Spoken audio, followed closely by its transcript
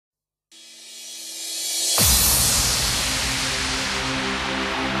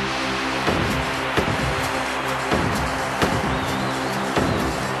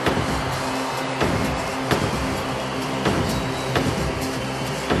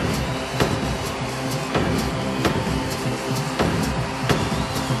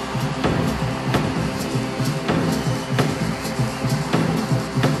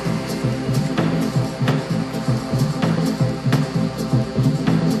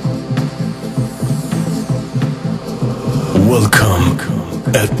Welcome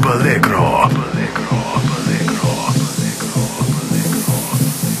at Ballegro.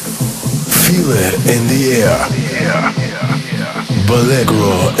 Feel it in the air.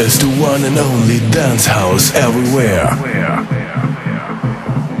 Ballegro is the one and only dance house everywhere.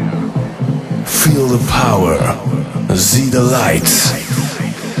 Feel the power, see the lights.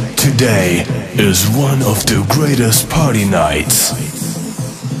 Today is one of the greatest party nights.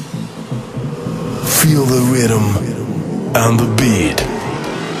 Feel the rhythm and the beat.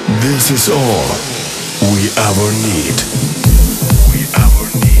 This is all we ever need. We ever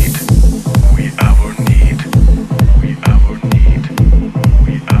need. We ever need. We ever need.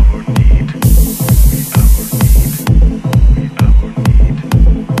 We ever need. We ever need.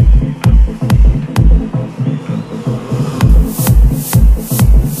 We ever need.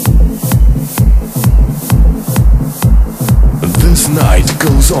 This night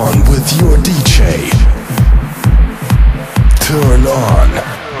goes on with your DJ. Turn on.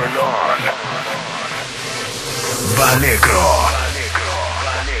 Ballegro.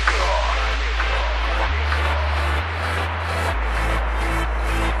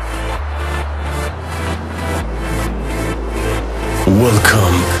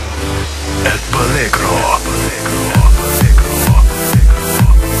 Welcome at Ballegro.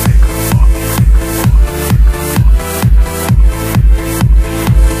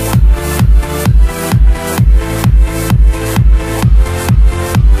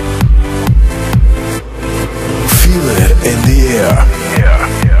 In the air.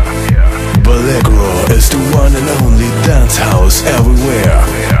 Ballegro is the one and only dance house everywhere.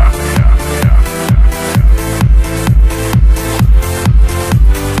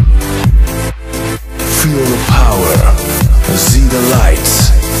 Feel the power, see the lights.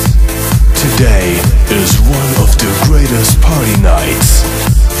 Today is one of the greatest party nights.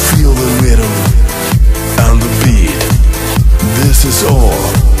 Feel the rhythm and the beat. This is all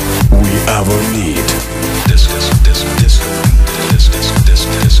we ever need.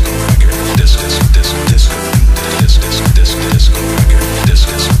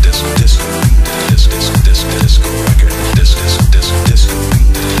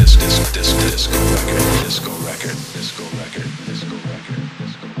 Disco record. Disco record.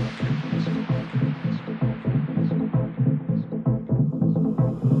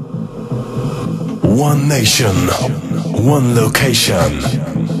 One nation, one location.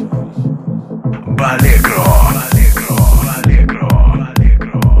 Ballegro.